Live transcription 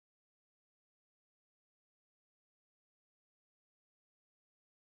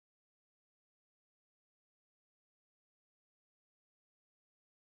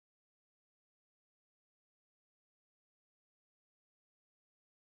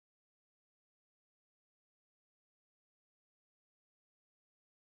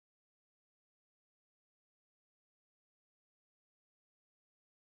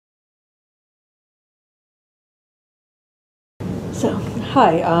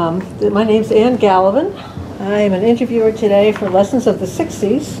Hi, my name's Ann Gallivan. I am an interviewer today for Lessons of the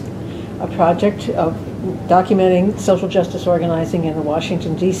 60s, a project of documenting social justice organizing in the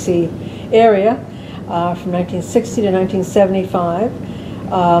Washington, D.C. area from 1960 to 1975.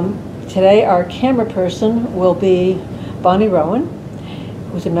 Today our camera person will be Bonnie Rowan,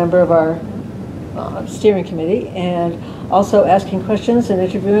 who's a member of our steering committee, and also asking questions and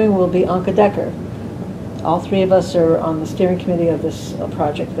interviewing will be Anka Decker. All three of us are on the steering committee of this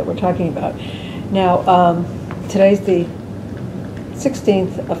project that we're talking about. Now, today's the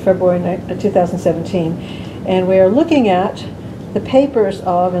 16th of February 2017, and we are looking at the papers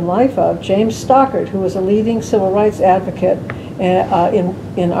of and life of James Stockard, who was a leading civil rights advocate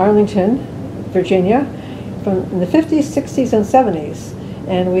in Arlington, Virginia, from the 50s, 60s, and 70s.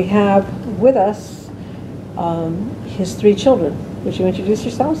 And we have with us his three children. Would you introduce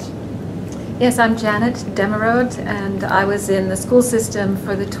yourselves? Yes, I'm Janet de Merode, and I was in the school system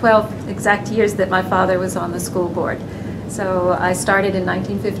for the 12 exact years that my father was on the school board. So I started in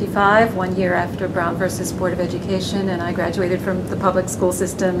 1955, 1 year after Brown versus Board of Education, and I graduated from the public school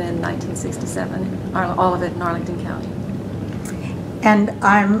system in 1967, all of it in Arlington County. And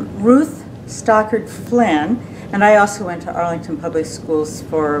I'm Ruth Stockard Flynn, and I also went to Arlington Public Schools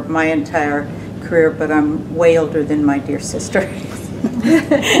for my entire career, but I'm way older than my dear sister.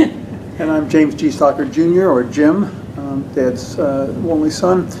 And I'm James G. Stockard Jr., or Jim, Dad's only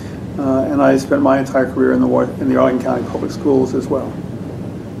son, and I spent my entire career in the Arlington County Public Schools as well.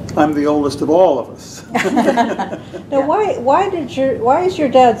 I'm the oldest of all of us. Now, why is your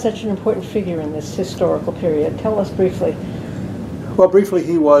dad such an important figure in this historical period? Tell us briefly. Well, briefly,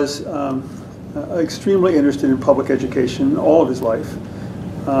 he was extremely interested in public education all of his life,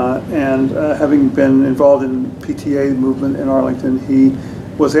 and having been involved in PTA movement in Arlington, he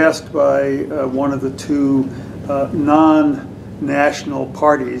was asked by one of the two non-national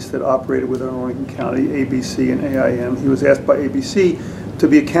parties that operated within Arlington County, ABC and AIM. He was asked by ABC to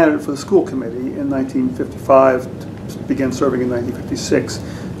be a candidate for the school committee in 1955, began serving in 1956,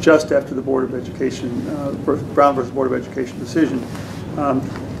 just after the Board of Education, Brown versus Board of Education decision.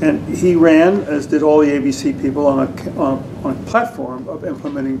 And he ran, as did all the ABC people, on a platform of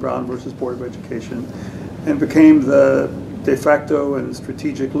implementing Brown versus Board of Education, and became the de facto and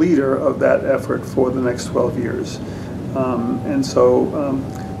strategic leader of that effort for the next 12 years. And so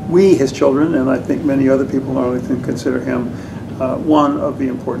we, his children, and I think many other people in Arlington, consider him one of the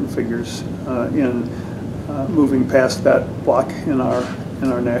important figures in moving past that block in our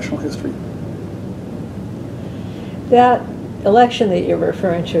national history. That election that you're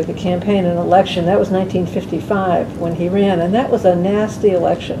referring to, the campaign and election, that was 1955 when he ran, and that was a nasty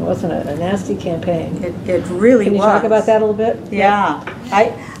election, wasn't it? A nasty campaign. It really was. Can you talk about that a little bit? Yeah.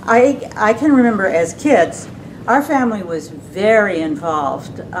 I can remember as kids, our family was very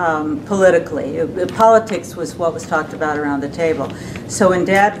involved politically. Politics was what was talked about around the table. So when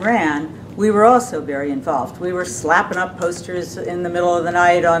Dad ran, we were also very involved. We were slapping up posters in the middle of the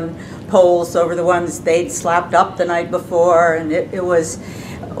night on poles over the ones they'd slapped up the night before, and it was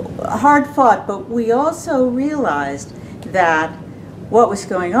hard fought, but we also realized that what was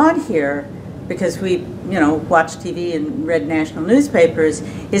going on here, because we watched TV and read national newspapers,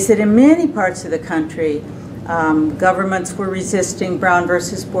 is that in many parts of the country, governments were resisting Brown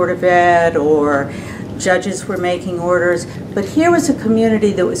versus Board of Ed, or judges were making orders, but here was a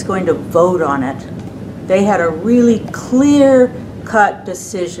community that was going to vote on it. They had a really clear-cut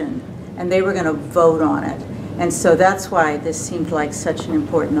decision, and they were going to vote on it. And so that's why this seemed like such an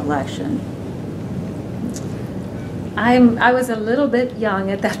important election. I was a little bit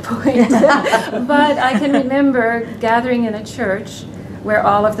young at that point, but I can remember gathering in a church where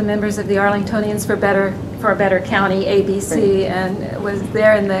all of the members of the Arlingtonians for a Better County, ABC, and was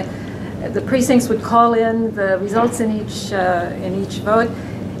there in the precincts would call in the results in each vote,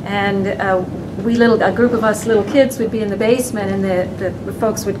 and a group of us little kids would be in the basement, and the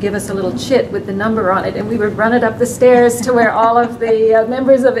folks would give us a little chit with the number on it, and we would run it up the stairs to where all of the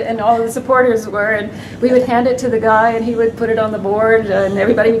members of it and all the supporters were, and we would hand it to the guy, and he would put it on the board, and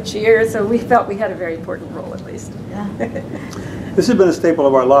everybody would cheer. So we felt we had a very important role, at least. Yeah. This has been a staple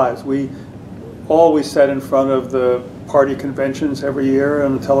of our lives. We always sat in front of the party conventions every year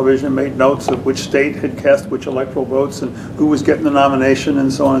on the television, made notes of which state had cast which electoral votes and who was getting the nomination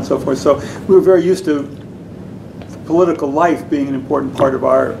and so on and so forth. So we were very used to political life being an important part of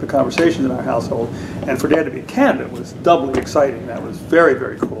the conversation in our household. And for Dad to be a candidate was doubly exciting. That was very,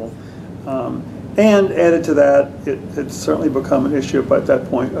 very cool. And added to that, it had certainly become an issue at that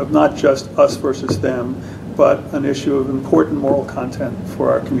point of not just us versus them, but an issue of important moral content for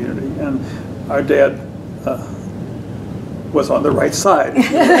our community. And our dad was on the right side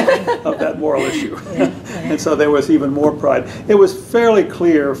of that moral issue. And so there was even more pride. It was fairly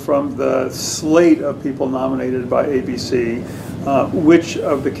clear from the slate of people nominated by ABC which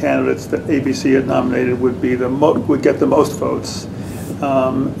of the candidates that ABC had nominated would get the most votes,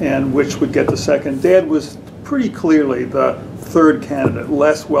 and which would get the second. Dad was pretty clearly the third candidate,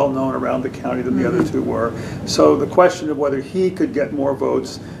 less well known around the county than the other two were. So the question of whether he could get more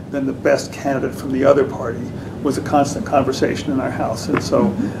votes than the best candidate from the other party was a constant conversation in our house, and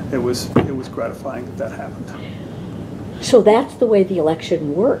so it was gratifying that happened. So that's the way the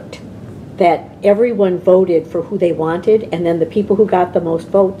election worked, that everyone voted for who they wanted, and then the people who got the most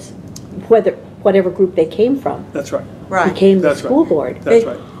votes, whatever group they came from, That's right. became the That's school right. board. That's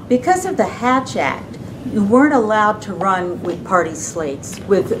right. Because of the Hatch Act, you weren't allowed to run with party slates,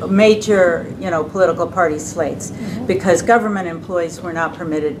 with major, political party slates, because government employees were not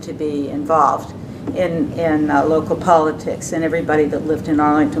permitted to be involved in local politics, and everybody that lived in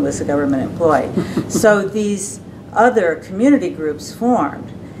Arlington was a government employee. So these other community groups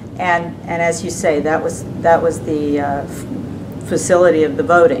formed, and as you say, that was the facility of the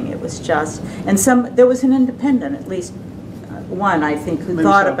voting. It was just, and there was an independent, at least one, I think, who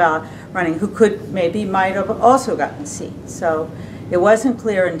thought about running, who might have also gotten a seat. So it wasn't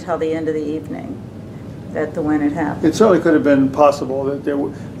clear until the end of the evening that the win had happened. It certainly could have been possible that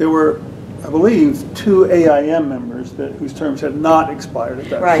there were, I believe, 2 AIM members whose terms had not expired at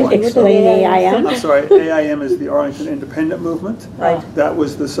that point. Explain AIM. I'm sorry, AIM is the Arlington Independent Movement. Right. That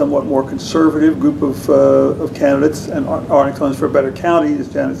was the somewhat more conservative group of candidates, and Arlington's for a Better County,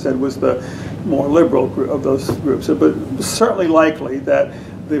 as Janet said, was the more liberal group of those groups. But certainly likely that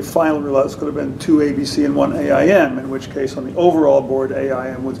the final results could have been 2 ABC and 1 AIM, in which case on the overall board,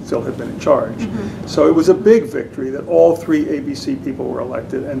 AIM would still have been in charge. So it was a big victory that all 3 ABC people were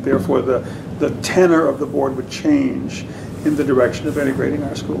elected, and therefore the tenor of the board would change in the direction of integrating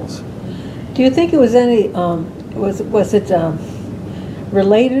our schools. Do you think it was any, was it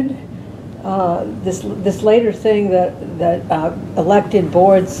related, this later thing that elected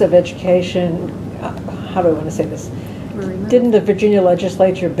boards of education, how do I want to say this? Didn't the Virginia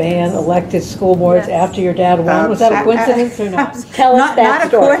legislature ban elected school boards after your dad won? Was that a coincidence or not? Tell us that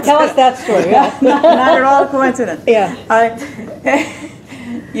story. Tell us that story. Yeah. Not at all a coincidence. Yeah.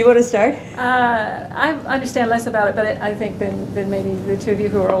 You want to start? I understand less about it, but I think than maybe the two of you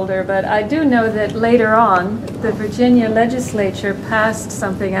who are older. But I do know that later on, the Virginia legislature passed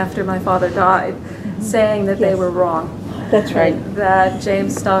something after my father died, saying that they were wrong. That's right. That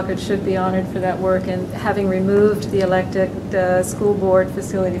James Stockard should be honored for that work, and having removed the elected school board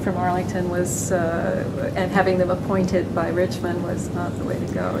facility from Arlington was, and having them appointed by Richmond was not the way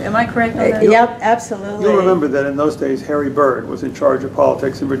to go. Am I correct on that? Yep, absolutely. You'll remember that in those days, Harry Byrd was in charge of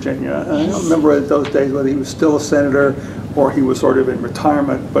politics in Virginia. I don't remember in those days whether he was still a senator or he was sort of in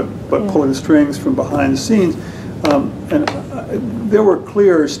retirement, but pulling strings from behind the scenes. There were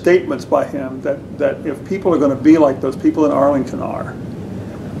clear statements by him that if people are going to be like those people in Arlington are,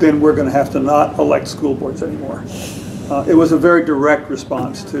 then we're going to have to not elect school boards anymore. It was a very direct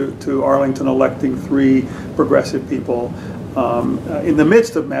response to Arlington electing 3 progressive people in the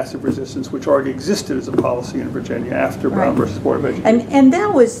midst of massive resistance, which already existed as a policy in Virginia after Brown versus Board of Education. And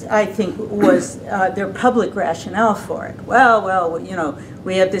that was, I think, their public rationale for it. Well,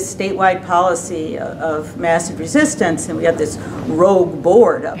 we have this statewide policy of massive resistance, and we have this rogue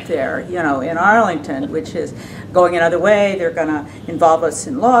board up there, in Arlington, which is going another way. They're going to involve us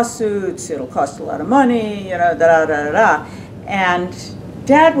in lawsuits. It'll cost a lot of money, da-da-da-da-da. And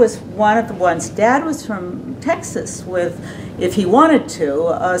Dad was one of the ones. Dad was from Texas with, if he wanted to,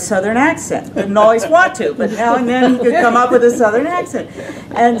 a Southern accent. Didn't always want to, but now and then he could come up with a Southern accent.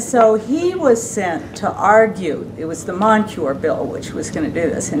 And so he was sent to argue. It was the Moncure bill which was going to do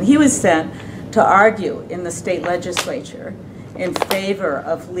this. And he was sent to argue in the state legislature in favor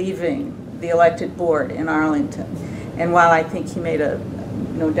of leaving the elected board in Arlington. And while I think he made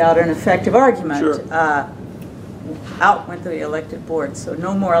no doubt, an effective argument, sure. Out went the elected board. So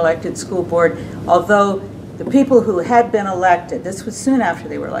no more elected school board, although the people who had been elected, this was soon after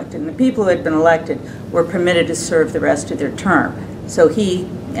they were elected, and the people who had been elected were permitted to serve the rest of their term. So he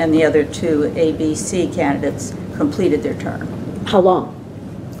and the other 2 ABC candidates completed their term. How long?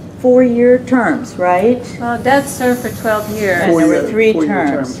 4-year terms, right? Dad served for 12 years. And there were 3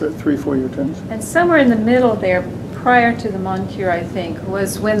 terms. 3 4-year terms. And somewhere in the middle there, prior to the Moncure, I think,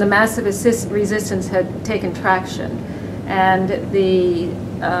 was when the massive resistance had taken traction. And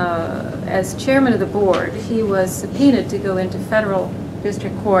as chairman of the board, he was subpoenaed to go into federal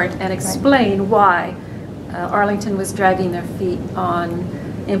district court and explain why Arlington was dragging their feet on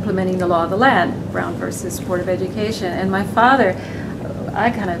implementing the law of the land, Brown versus Board of Education. And my father, I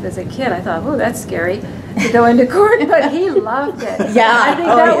kind of, as a kid, I thought, oh, that's scary to go into court, but he loved it. Yeah. I think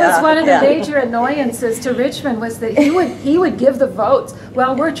that was one of the major annoyances to Richmond, was that he would give the votes.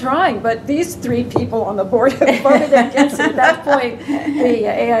 Well, we're trying, but these 3 people on the board have voted against it. At that point, the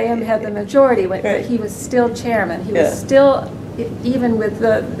AIM had the majority, but he was still chairman. He was still, even with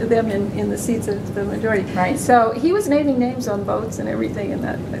them in the seats of the majority. Right. So he was naming names on votes and everything, and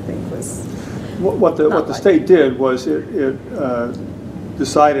that, I think, was What the state did was it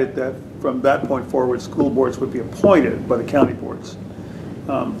decided that from that point forward, school boards would be appointed by the county boards.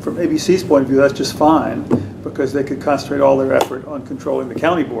 From ABC's point of view, that's just fine, because they could concentrate all their effort on controlling the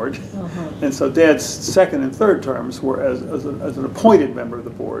county board. And so Dad's second and third terms were as an appointed member of the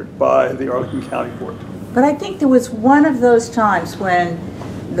board by the Arlington County Board. But I think there was one of those times when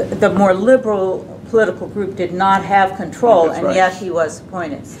the more liberal political group did not have control, That's and right. yet he was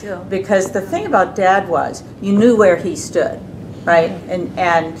appointed. Still. Because the thing about Dad was, you knew where he stood, right?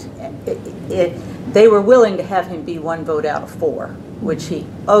 And they were willing to have him be 1 vote out of 4, which he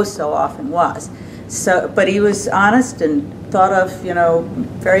oh so often was. So, but he was honest and thought of,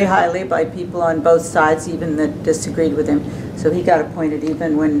 very highly by people on both sides, even that disagreed with him. So he got appointed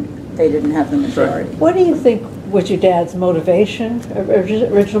even when they didn't have the majority. What do you think was your dad's motivation,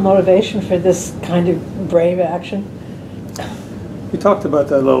 original motivation for this kind of brave action? We talked about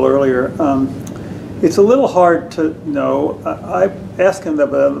that a little earlier. It's a little hard to know. I asked him that,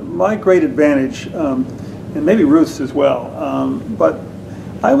 but my great advantage, and maybe Ruth's as well, but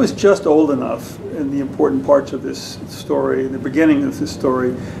I was just old enough in the important parts of this story, in the beginning of this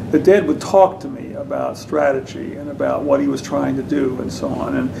story, that Dad would talk to me about strategy and about what he was trying to do and so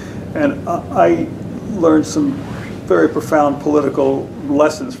on. And I learned some very profound political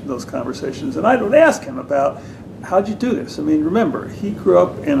lessons from those conversations. And I would ask him about, how'd you do this? I mean, everemember, he grew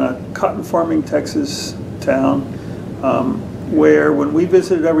up in a cotton farming Texas town where when we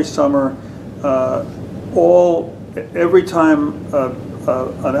visited every summer, every time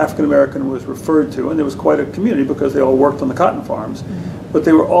an African American was referred to, and there was quite a community because they all worked on the cotton farms, but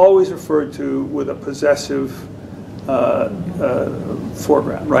they were always referred to with a possessive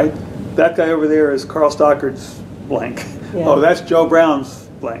foreground, right? That guy over there is Carl Stockard's blank. Yeah. Oh, that's Joe Brown's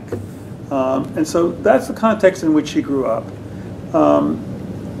blank. And so that's the context in which he grew up.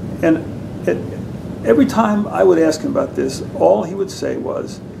 Every time I would ask him about this, all he would say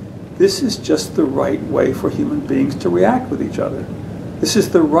was, this is just the right way for human beings to react with each other. This is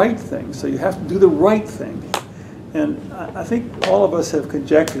the right thing, so you have to do the right thing. And I think all of us have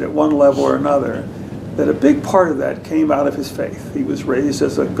conjectured at one level or another that a big part of that came out of his faith. He was raised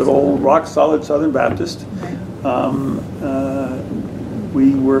as a good old rock-solid Southern Baptist.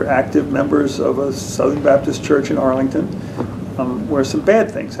 We were active members of a Southern Baptist church in Arlington, where some bad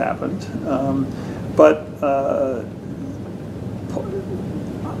things happened. But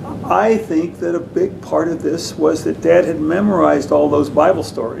I think that a big part of this was that Dad had memorized all those Bible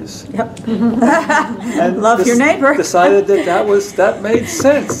stories. Yep. And Love your neighbor. Decided that made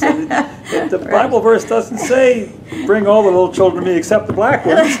sense. And the Bible verse doesn't say, bring all the little children to me except the black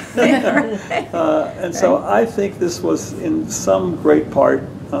ones. And so I think this was in some great part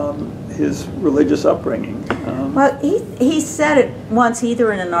his religious upbringing. Well, he said it once,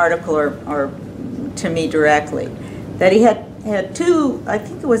 either in an article or to me directly, that he had 2, I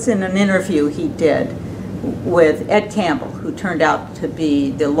think it was in an interview he did with Ed Campbell, who turned out to be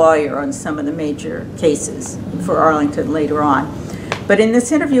the lawyer on some of the major cases for Arlington later on. But in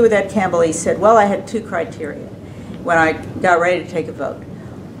this interview with Ed Campbell, he said, well, I had 2 criteria when I got ready to take a vote.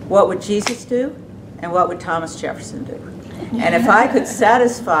 What would Jesus do, and what would Thomas Jefferson do? And if I could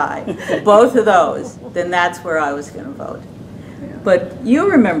satisfy both of those, then that's where I was going to vote. But you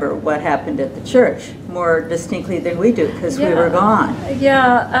remember what happened at the church more distinctly than we do, because we were gone.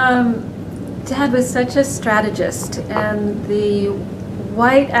 Yeah, Dad was such a strategist, and the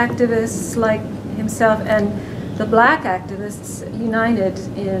white activists like himself and the black activists united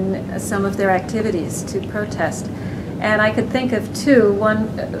in some of their activities to protest. And I could think of 2,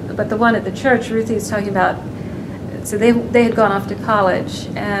 but the one at the church, Ruthie was talking about, so they had gone off to college,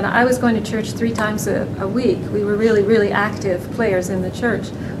 and I was going to church 3 times a week. We were really, really active players in the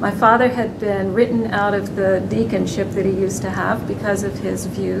church. My father had been written out of the deaconship that he used to have because of his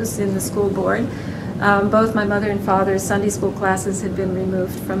views in the school board. Both my mother and father's Sunday school classes had been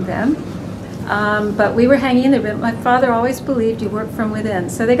removed from them. But we were hanging in there. But my father always believed you work from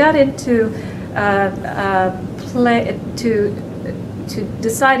within. So they got into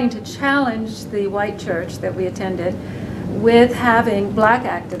deciding to challenge the white church that we attended with having black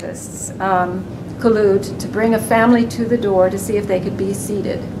activists collude to bring a family to the door to see if they could be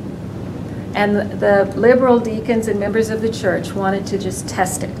seated. And the liberal deacons and members of the church wanted to just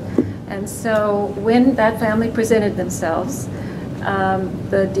test it. And so when that family presented themselves,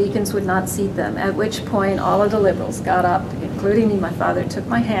 the deacons would not seat them, at which point all of the liberals got up, including me. My father took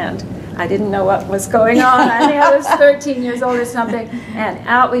my hand. I didn't know what was going on. I think I was 13 years old or something. And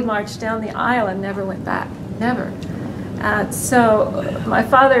out we marched down the aisle and never went back. Never. So my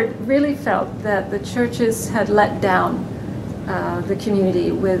father really felt that the churches had let down the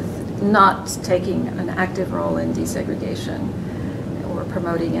community with not taking an active role in desegregation or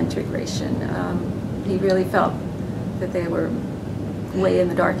promoting integration. He really felt that they were way in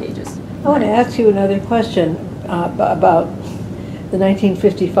the dark ages. I want to ask you another question about the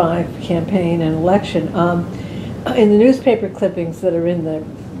 1955 campaign and election. In the newspaper clippings that are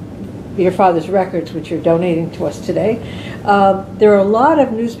in your father's records, which you're donating to us today, there are a lot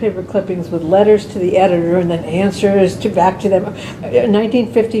of newspaper clippings with letters to the editor and then answers back to them.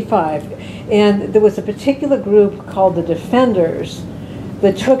 1955, and there was a particular group called the Defenders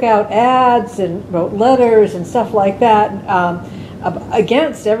that took out ads and wrote letters and stuff like that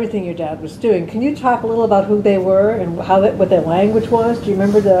against everything your dad was doing. Can you talk a little about who they were and what their language was? Do you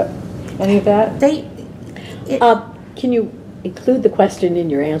remember any of that? Can you include the question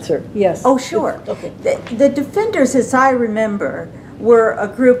in your answer? Yes. Oh, sure. Okay. The Defenders, as I remember, were a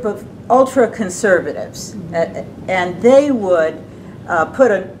group of ultra-conservatives, and they would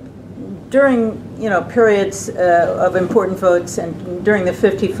during periods of important votes and during the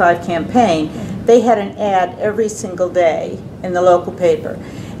 55 campaign, they had an ad every single day in the local paper.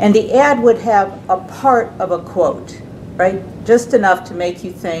 And the ad would have a part of a quote, right? Just enough to make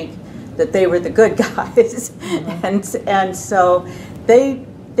you think that they were the good guys. Mm-hmm. and so they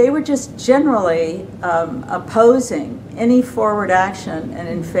were just generally opposing any forward action and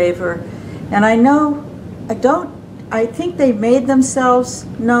in favor. And I think they made themselves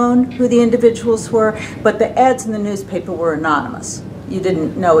known who the individuals were, but the ads in the newspaper were anonymous. You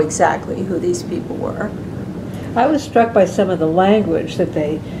didn't know exactly who these people were. I was struck by some of the language that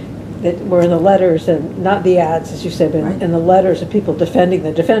were in the letters, and not the ads, as you said, but Right. in the letters of people defending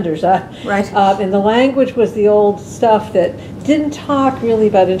the Defenders. Right. And the language was the old stuff that didn't talk really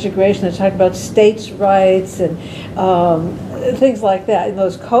about integration. It talked about states' rights and things like that. And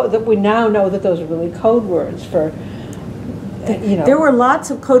those that we now know that those are really code words for. There were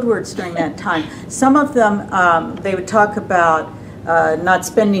lots of code words during that time. Some of them, they would talk about not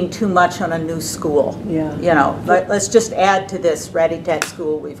spending too much on a new school. Yeah. Let's just add to this ratty-tat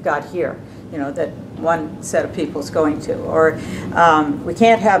school we've got here, that one set of people's going to. Or we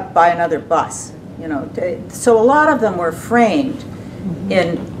can't buy another bus, So a lot of them were framed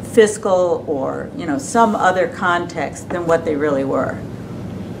in fiscal or, some other context than what they really were.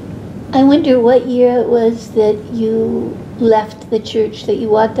 I wonder what year it was that you left the church, that you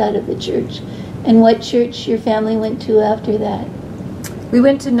walked out of the church, and what church your family went to after that. We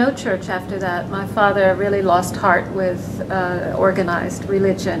went to no church after that. My father really lost heart with organized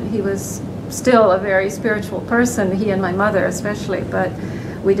religion. He was still a very spiritual person, he and my mother especially, but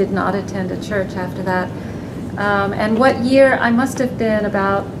we did not attend a church after that. And what year? I must have been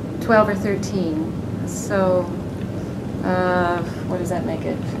about 12 or 13. So what does that make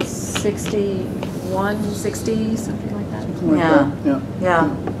it? 61, 60, something like that? Yeah.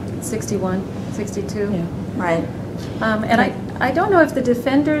 61, 62. Yeah. Right. And I don't know if the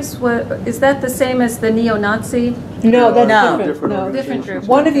Defenders is that the same as the neo-Nazi? No, that's No. different. No. Different group.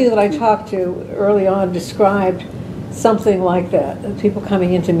 One of you that I talked to early on described something like that. People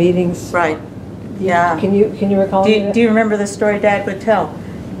coming into meetings. Right. Yeah. Can you recall? Do you remember the story Dad would tell?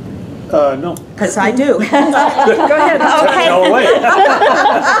 No. Because I do. Go ahead. No way.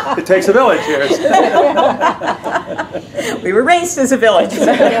 It takes a village here. We were raised as a village.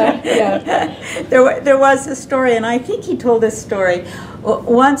 Yeah. There was a story, and I think he told this story.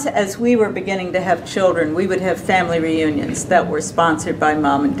 Once, as we were beginning to have children, we would have family reunions that were sponsored by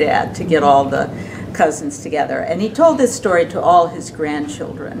Mom and Dad to get all the cousins together. And he told this story to all his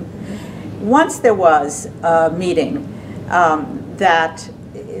grandchildren. Once there was a meeting that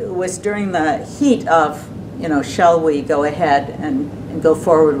was during the heat of, shall we go ahead and go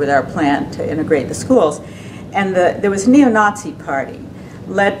forward with our plan to integrate the schools. And there was a neo-Nazi party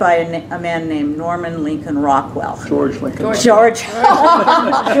led by a man named Norman Lincoln Rockwell. George Lincoln. George.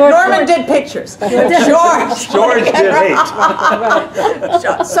 Norman did pictures. George. George did hate.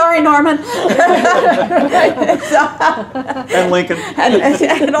 Sorry, Norman. And Lincoln.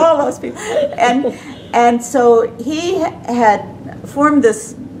 and all those people. And so he had formed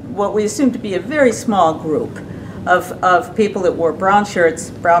this, what we assumed to be a very small group of people that wore brown shirts,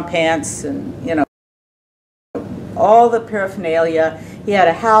 brown pants, and all the paraphernalia. He had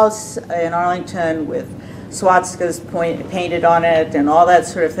a house in Arlington with swastikas painted on it and all that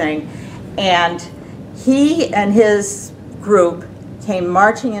sort of thing. And he and his group came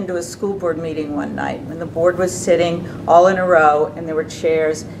marching into a school board meeting one night when the board was sitting all in a row and there were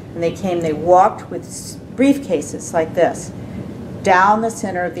chairs, and they walked with briefcases like this down the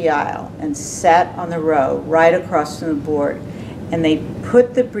center of the aisle and sat on the row right across from the board, and they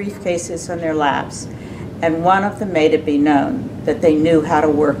put the briefcases on their laps, and one of them made it be known that they knew how to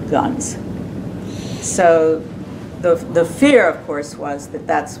work guns. So the fear, of course, was that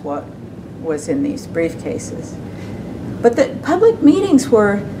that's what was in these briefcases. But the public meetings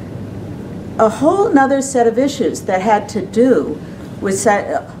were a whole nother set of issues that had to do with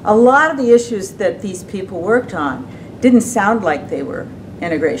a lot of the issues that these people worked on didn't sound like they were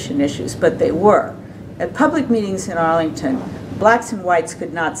integration issues, but they were. At public meetings in Arlington, blacks and whites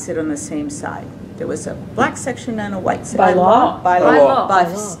could not sit on the same side. There was a black section and a white section. By law? By law.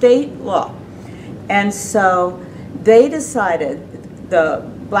 By state law. And so they decided, the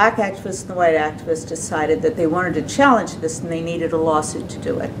black activists and the white activists decided that they wanted to challenge this and they needed a lawsuit to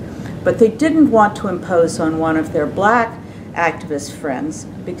do it. But they didn't want to impose on one of their black activist friends,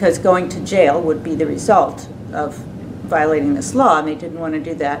 because going to jail would be the result of violating this law, and they didn't want to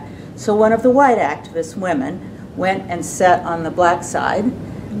do that. So one of the white activist women went and sat on the black side,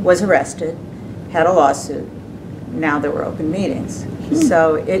 was arrested, had a lawsuit. Now there were open meetings.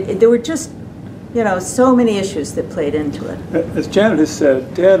 So there were just, you know, so many issues that played into it. As Janet has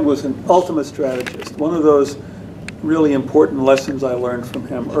said, Dad was an ultimate strategist. One of those really important lessons I learned from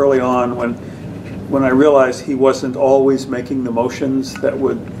him early on, when I realized he wasn't always making the motions that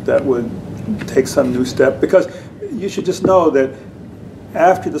would take some new step. Because you should just know that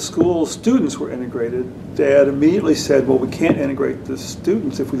after the school students were integrated, Dad immediately said, well, we can't integrate the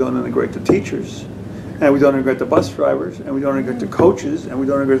students if we don't integrate the teachers, and we don't integrate the bus drivers, and we don't integrate the coaches, and we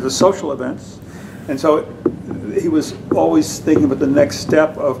don't integrate the social events. And so he was always thinking about the next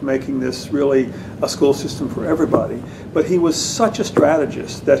step of making this really a school system for everybody. But he was such a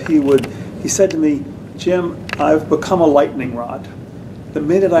strategist that he said to me, Jim, I've become a lightning rod. The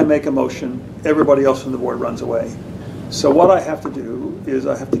minute I make a motion, everybody else on the board runs away. So what I have to do is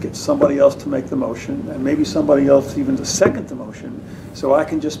I have to get somebody else to make the motion, and maybe somebody else even to second the motion, so I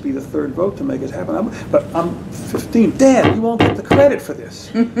can just be the third vote to make it happen. But I'm 15. Dad, you won't get the credit for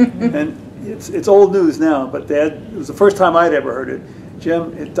this. And it's old news now, but Dad, it was the first time I'd ever heard it.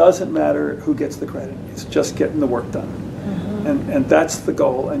 Jim, it doesn't matter who gets the credit. It's just getting the work done. And that's the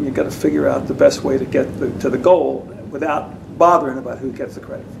goal, and you've got to figure out the best way to get to the goal without bothering about who gets the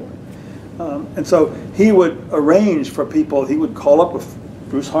credit for it. And so he would arrange for people. He would call up with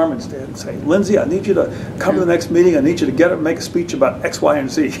Bruce Harmon's dad and say, Lindsay, I need you to come to the next meeting. I need you to get up and make a speech about X, Y, and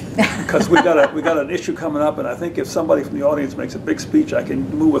Z, because we got an issue coming up, and I think if somebody from the audience makes a big speech, I can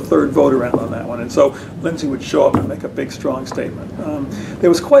move a third vote around on that one. And so Lindsay would show up and make a big, strong statement. There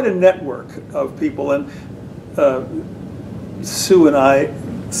was quite a network of people, and Sue,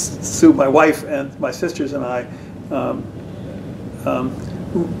 my wife, and my sisters and I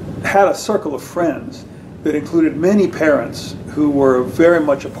had a circle of friends that included many parents who were very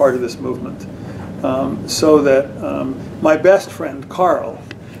much a part of this movement. So that my best friend, Carl,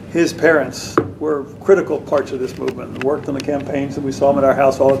 his parents were critical parts of this movement and worked on the campaigns, and we saw them at our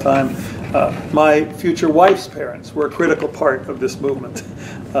house all the time. My future wife's parents were a critical part of this movement,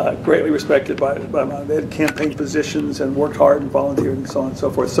 greatly respected by mom. They had campaign positions and worked hard and volunteered and so on and so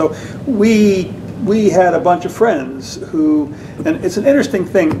forth. So we had a bunch of friends who, and it's an interesting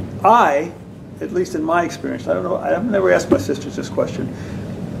thing, at least in my experience, I don't know, I've never asked my sisters this question,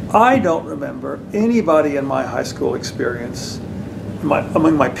 I don't remember anybody in my high school experience,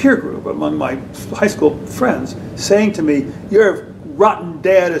 among my peer group, among my high school friends, saying to me, your rotten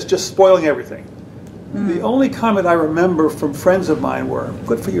dad is just spoiling everything. The only comment I remember from friends of mine were,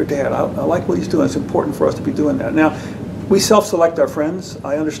 good for your dad, I like what he's doing, it's important for us to be doing that. Now, we self-select our friends,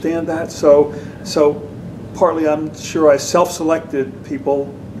 I understand that, so partly I'm sure I self-selected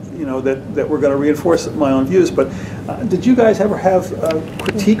people, you know, that were going to reinforce my own views, but did you guys ever have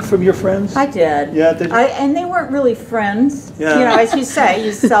critique from your friends? I did. Yeah, did you? And they weren't really friends. Yeah. You know, as you say,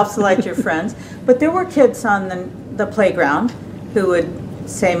 you self-select your friends. But there were kids on the playground who would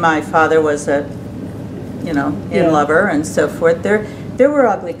say my father was a, you know, in-lover and so forth. There were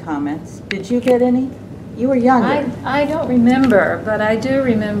ugly comments. Did you get any? You were younger. I don't remember, but I do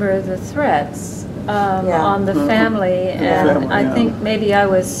remember the threats on the family, and I think maybe I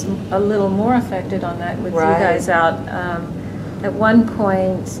was a little more affected on that with you guys out. At one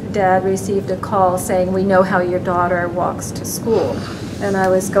point, Dad received a call saying, we know how your daughter walks to school. and I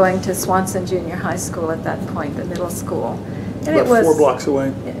was going to Swanson Junior High School at that point, the middle school. And About 4 blocks away.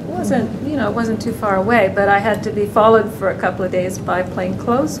 It wasn't, you know, it wasn't too far away, but I had to be followed for a couple of days by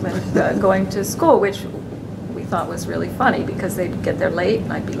plainclothesmen going to school, which we thought was really funny because they'd get there late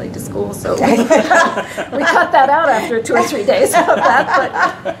and I'd be late to school. So we cut that out after 2 or 3 days of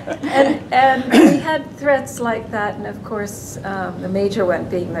that. But, and we had threats like that, and of course, the major one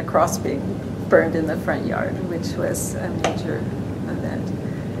being the cross being burned in the front yard, which was a major event.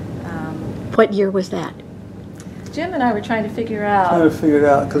 What year was that? Jim and I were trying to figure out. Trying to figure it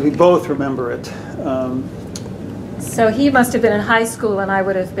out because we both remember it. So he must have been in high school and I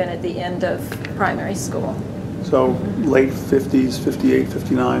would have been at the end of primary school. So late 50s, 58,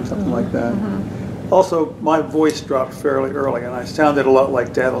 59, something like that. Also, my voice dropped fairly early and I sounded a lot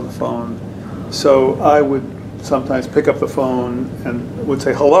like Dad on the phone. So I would sometimes pick up the phone and would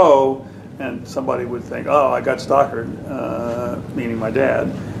say hello, and somebody would think, oh, I got Stockard, meaning my dad.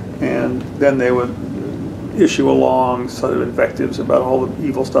 And then they would issue a long set of invectives about all the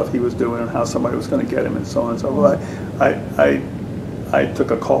evil stuff he was doing and how somebody was going to get him and so on and so forth. I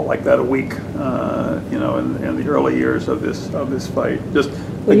took a call like that a week, you know, in the early years of this fight. Just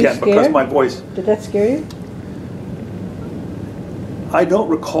Were you again because scared? my voice. Did that scare you? I don't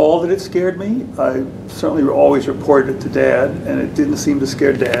recall that it scared me. I certainly always reported it to Dad, and it didn't seem to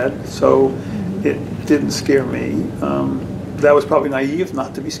scare Dad, so it didn't scare me. That was probably naive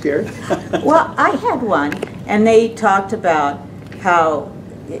not to be scared. Well, I had one, and they talked about how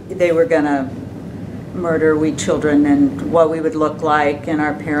they were going to murder we children and what we would look like, and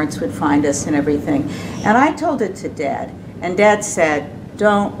our parents would find us and everything. And I told it to Dad, and Dad said,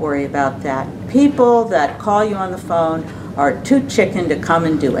 don't worry about that. People that call you on the phone are too chicken to come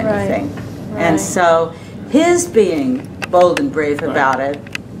and do anything. Right. And so his being bold and brave about it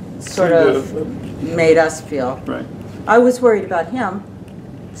sort of made us feel. Right. I was worried about him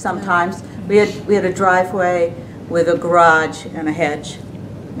sometimes. We had a driveway with a garage and a hedge,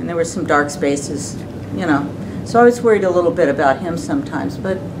 and there were some dark spaces, you know. So I was worried a little bit about him sometimes,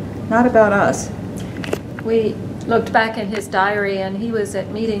 but not about us. We looked back in his diary and he was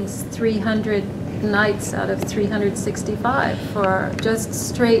at meetings 300 nights out of 365 for just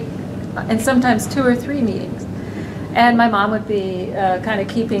straight, and sometimes 2 or 3 meetings. And my mom would be kind of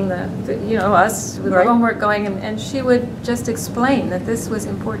keeping the you know, us with the homework going, and she would just explain that this was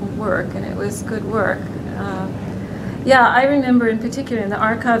important work and it was good work. Yeah, I remember in particular in the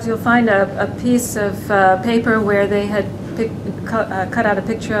archives you'll find a piece of paper where they had cut out a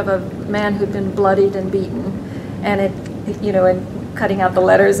picture of a man who'd been bloodied and beaten, and it, you know, and cutting out the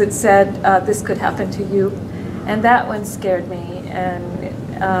letters it said, this could happen to you. And that one scared me, and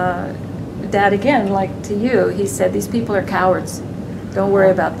Dad, again, like to you, he said, these people are cowards. Don't worry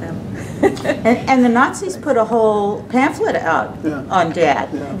about them. And the Nazis put a whole pamphlet out on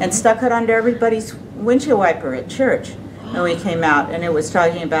Dad and stuck it under everybody's windshield wiper at church when we came out. And it was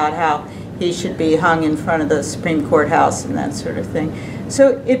talking about how he should be hung in front of the Supreme Court House and that sort of thing.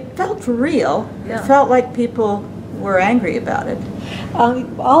 So it felt real. It felt like people were angry about it.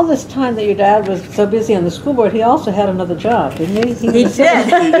 All this time that your dad was so busy on the school board, he also had another job, didn't he? He did.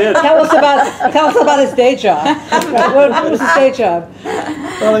 He did. Tell us about his day job. What was his day job?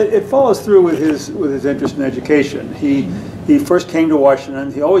 Well, it follows through with his interest in education. He first came to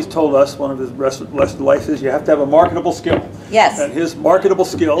Washington. He always told us one of his lessons in life is you have to have a marketable skill. Yes. And his marketable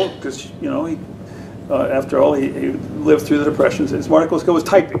skill, because you know after all he lived through the Depressions, his marketable skill was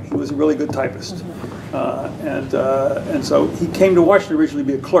typing. He was a really good typist. And so he came to Washington originally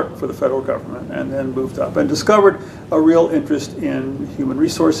to be a clerk for the federal government, and then moved up and discovered a real interest in human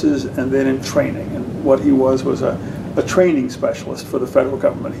resources and then in training. And what he was a training specialist for the federal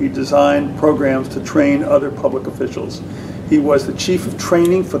government. He designed programs to train other public officials. He was the chief of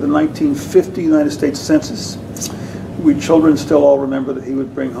training for the 1950 United States Census. We children still all remember that he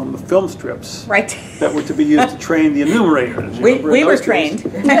would bring home the film strips that were to be used to train the enumerators. We were trained.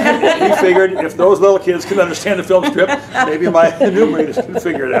 He figured if those little kids can understand the film strip, maybe my enumerators can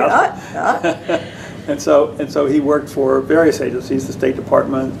figure it out. And so he worked for various agencies: the State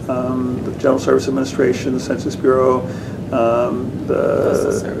Department, the General Service Administration, the Census Bureau, the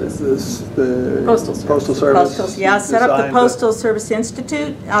Postal Service. Yeah, set up the Postal Service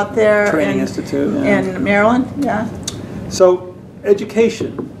Institute out there. Training Institute. In Maryland, So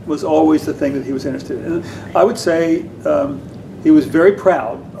education was always the thing that he was interested in. And I would say he was very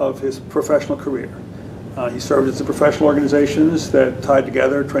proud of his professional career. He served at the professional organizations that tied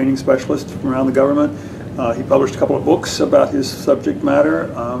together training specialists from around the government. He published a couple of books about his subject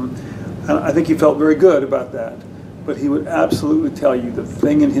matter. And I think he felt very good about that. But he would absolutely tell you the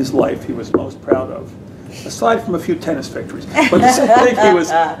thing in his life he was most proud of aside from a few tennis victories. But the thing he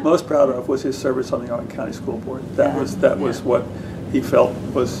was most proud of was his service on the Arlington County School Board. That was what he felt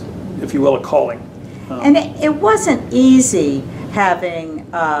was, if you will, a calling. And it wasn't easy having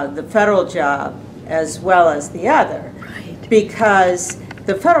the federal job as well as the other, because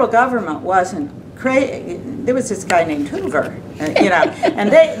the federal government wasn't crazy. There was this guy named Hoover,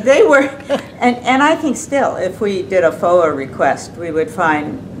 and they were, and I think still, if we did a FOA request, we would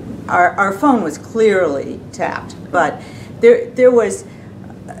find our phone was clearly tapped, but there was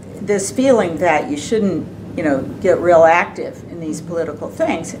this feeling that you shouldn't, get real active in these political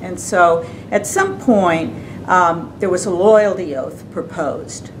things. And so at some point, there was a loyalty oath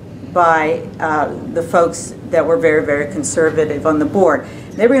proposed by the folks that were very, very conservative on the board.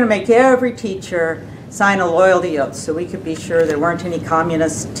 They were going to make every teacher sign a loyalty oath so we could be sure there weren't any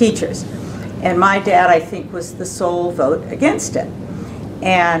communist teachers. And my dad, I think, was the sole vote against it.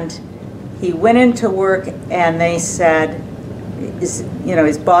 And he went into work and they said,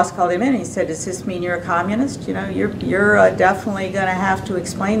 his boss called him in and he said, "Does this mean you're a communist? You're definitely going to have to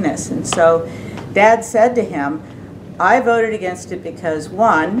explain this." And so Dad said to him, "I voted against it because,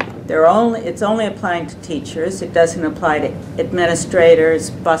 one, it's only applying to teachers. It doesn't apply to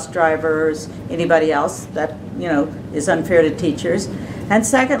administrators, bus drivers, anybody else. That, is unfair to teachers. And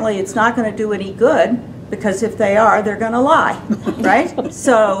secondly, it's not going to do any good, because if they are, they're going to lie," right?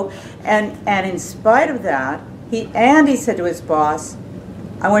 So, and in spite of that, he said to his boss,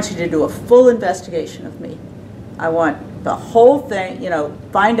 "I want you to do a full investigation of me. I want the whole thing,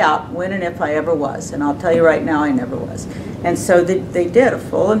 find out when and if I ever was." And I'll tell you right now, I never was. And so they did a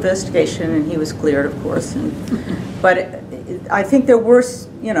full investigation, and he was cleared, of course. But I think there were,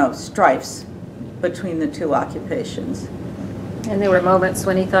 strifes between the two occupations. And there were moments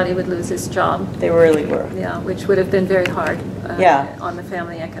when he thought he would lose his job. They really were. Yeah, which would have been very hard on the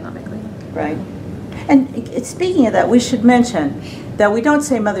family economically. Right. And speaking of that, we should mention that we don't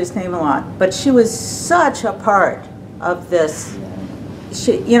say Mother's name a lot, but she was such a part of this.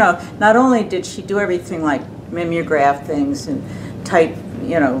 She, not only did she do everything like mimeograph things and type,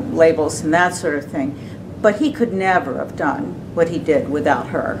 labels and that sort of thing, but he could never have done what he did without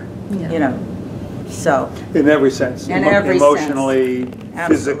her, So. In every sense. In every emotionally, sense.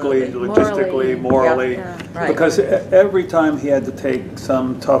 Physically, logistically, morally. Yep. Right. Because every time he had to take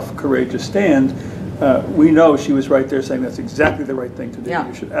some tough, courageous stand, we know she was right there saying that's exactly the right thing to do. Yeah.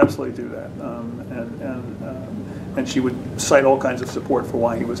 You should absolutely do that. And she would cite all kinds of support for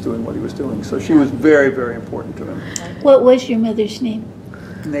why he was doing what he was doing. So she was very, very important to him. What was your mother's name?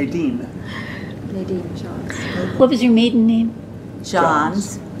 Nadine Johns. What was your maiden name?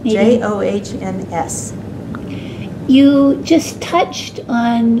 Johns. Nadine. Johns. You just touched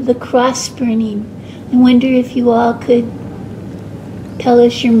on the cross burning. I wonder if you all could tell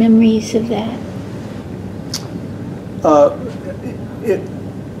us your memories of that.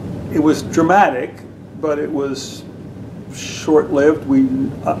 It was dramatic, but it was short-lived.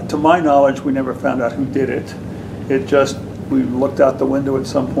 To my knowledge, we never found out who did it. We looked out the window at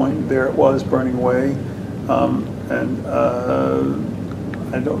some point, and there it was, burning away.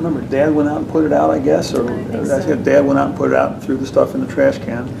 I don't remember, Dad went out and put it out, I guess, or Dad went out and put it out and threw the stuff in the trash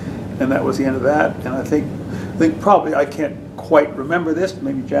can, and that was the end of that. And I think probably, I can't quite remember this,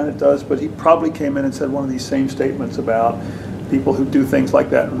 maybe Janet does, but he probably came in and said one of these same statements about people who do things like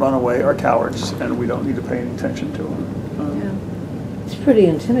that and run away are cowards, and we don't need to pay any attention to them. It's pretty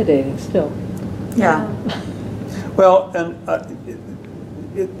intimidating still. Yeah. Well, and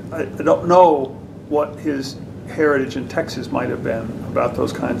I don't know what his heritage in Texas might have been about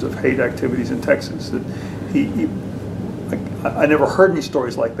those kinds of hate activities in Texas. That I never heard any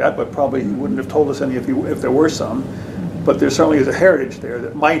stories like that, but probably he wouldn't have told us any if there were some. But there certainly is a heritage there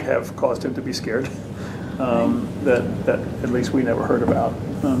that might have caused him to be scared. That at least we never heard about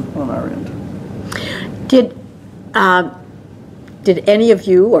on our end. Did any of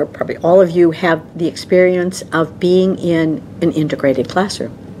you, or probably all of you, have the experience of being in an integrated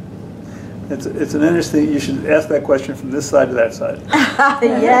classroom? It's an interesting, you should ask that question from this side to that side.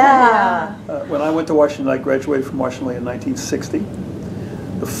 Yeah. When I went to Washington, I graduated from Washington in 1960.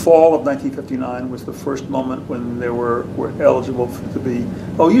 The fall of 1959 was the first moment when they were eligible to be,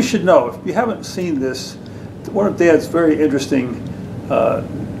 oh, you should know, if you haven't seen this, one of Dad's very interesting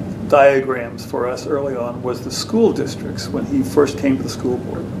diagrams for us early on was the school districts when he first came to the school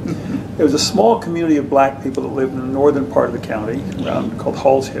board. There was a small community of black people that lived in the northern part of the county, called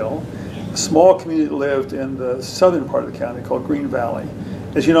Halls Hill. A small community that lived in the southern part of the county called Green Valley.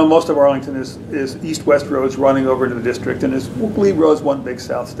 As you know, most of Arlington is east-west roads running over into the district, and Lee Road's one big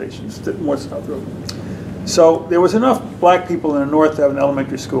south station, more south road. So there was enough black people in the north to have an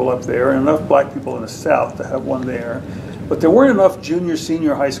elementary school up there, and enough black people in the south to have one there. But there weren't enough junior,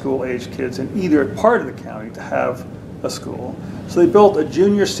 senior high school age kids in either part of the county to have a school. So they built a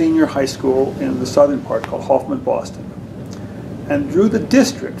junior, senior high school in the southern part called Hoffman Boston, and drew the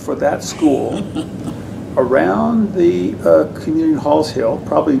district for that school around the Community Halls Hill,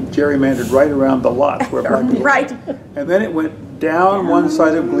 probably gerrymandered right around the lot where black people Right. And then it went down one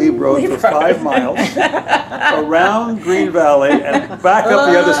side of Glebe Road for 5 miles, around Green Valley, and back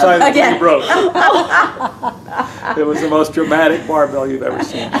up the other side of Glebe Road. It was the most dramatic barbell you've ever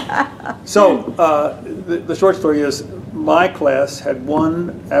seen. So the short story is, my class had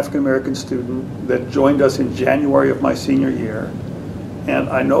one African-American student that joined us in January of my senior year, and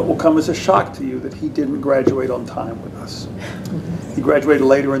I know it will come as a shock to you that he didn't graduate on time with us. He graduated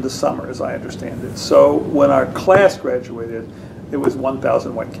later in the summer, as I understand it. So when our class graduated, it was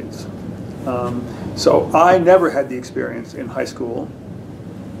 1,000 white kids. So I never had the experience in high school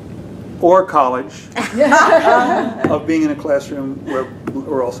or college of being in a classroom where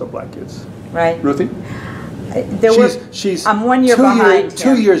were also black kids. Right. Ruthie? She's I'm 1 year behind.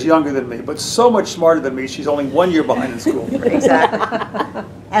 2 years younger than me, but so much smarter than me. She's only 1 year behind in school. Exactly.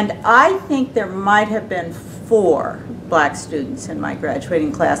 And I think there might have been 4 black students in my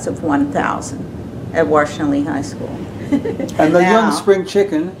graduating class of 1,000 at Washington Lee High School. And the young spring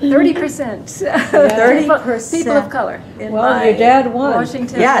chicken. 30%. 30%. People of color. In Well, your dad won.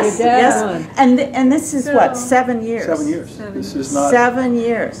 Washington. Yes, Your dad yes. won. And this is what, 7 years? 7 years. This is not. 7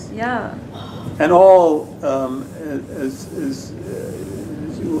 years. Yeah. And all, as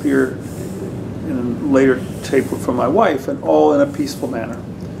you will hear in a later tape from my wife, and all in a peaceful manner.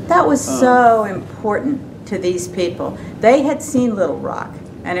 That was so important to these people. They had seen Little Rock,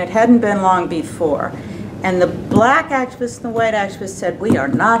 and it hadn't been long before. And the black activists and the white activists said, we are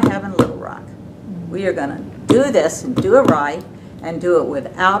not having Little Rock. We are going to do this and do it right and do it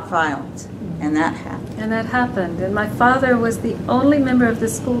without violence. And that happened. And that happened. And my father was the only member of the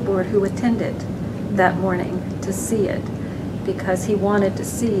school board who attended that morning to see it, because he wanted to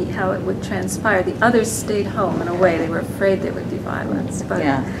see how it would transpire. The others stayed home in a way. They were afraid there would be violence.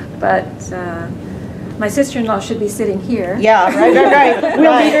 But, my sister-in-law should be sitting here. Yeah, right.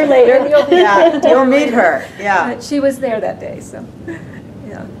 We'll meet her later. Yeah, you'll meet her. Yeah. But she was there that day, so,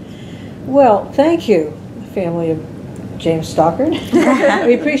 yeah. Well, thank you, family of James Stockard.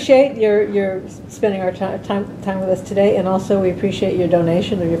 We appreciate your spending our time with us today, and also we appreciate your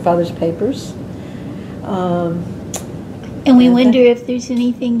donation of your father's papers. And we wonder if there's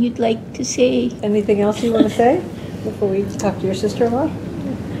anything you'd like to say. Anything else you want to say before we talk to your sister-in-law?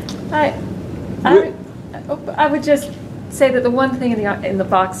 I would just say that the one thing in the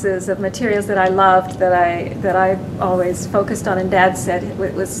boxes of materials that I loved, that I always focused on, and Dad said it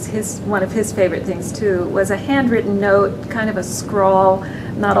was one of his favorite things too, was a handwritten note, kind of a scrawl,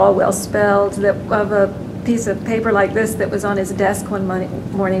 not all well spelled, of a piece of paper like this that was on his desk one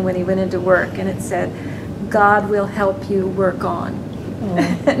morning when he went into work, and it said, "God will help you work on."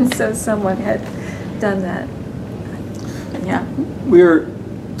 And so someone had done that. Yeah. We're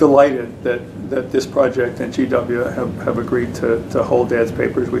delighted that this project and GW have agreed to hold Dad's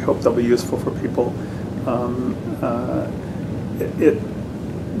papers. We hope they'll be useful for people.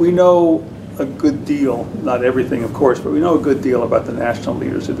 We know a good deal, not everything of course, but we know a good deal about the national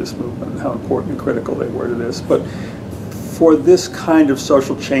leaders of this movement and how important and critical they were to this. But for this kind of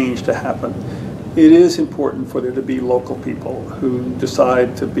social change to happen, it is important for there to be local people who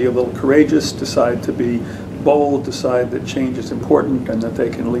decide to be a little courageous, decide to be bold, decide that change is important and that they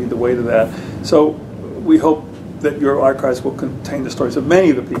can lead the way to that. So we hope that your archives will contain the stories of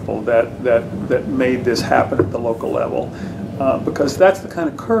many of the people that made this happen at the local level, because that's the kind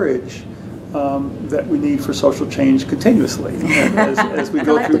of courage that we need for social change continuously as we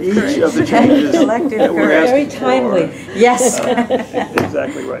go through each of the changes that we're asking Very timely. for. Yes.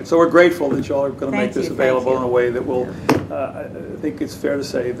 Exactly right. So we're grateful that y'all are going to make this Thank available you. in a way that will, I think it's fair to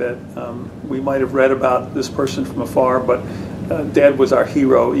say that we might have read about this person from afar, but Dad was our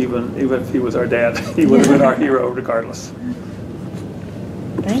hero, even if he was our dad. He would have been our hero regardless.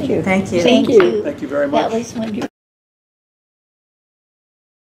 Thank you. Thank you. Thank you. Thank you very much. That was wonderful.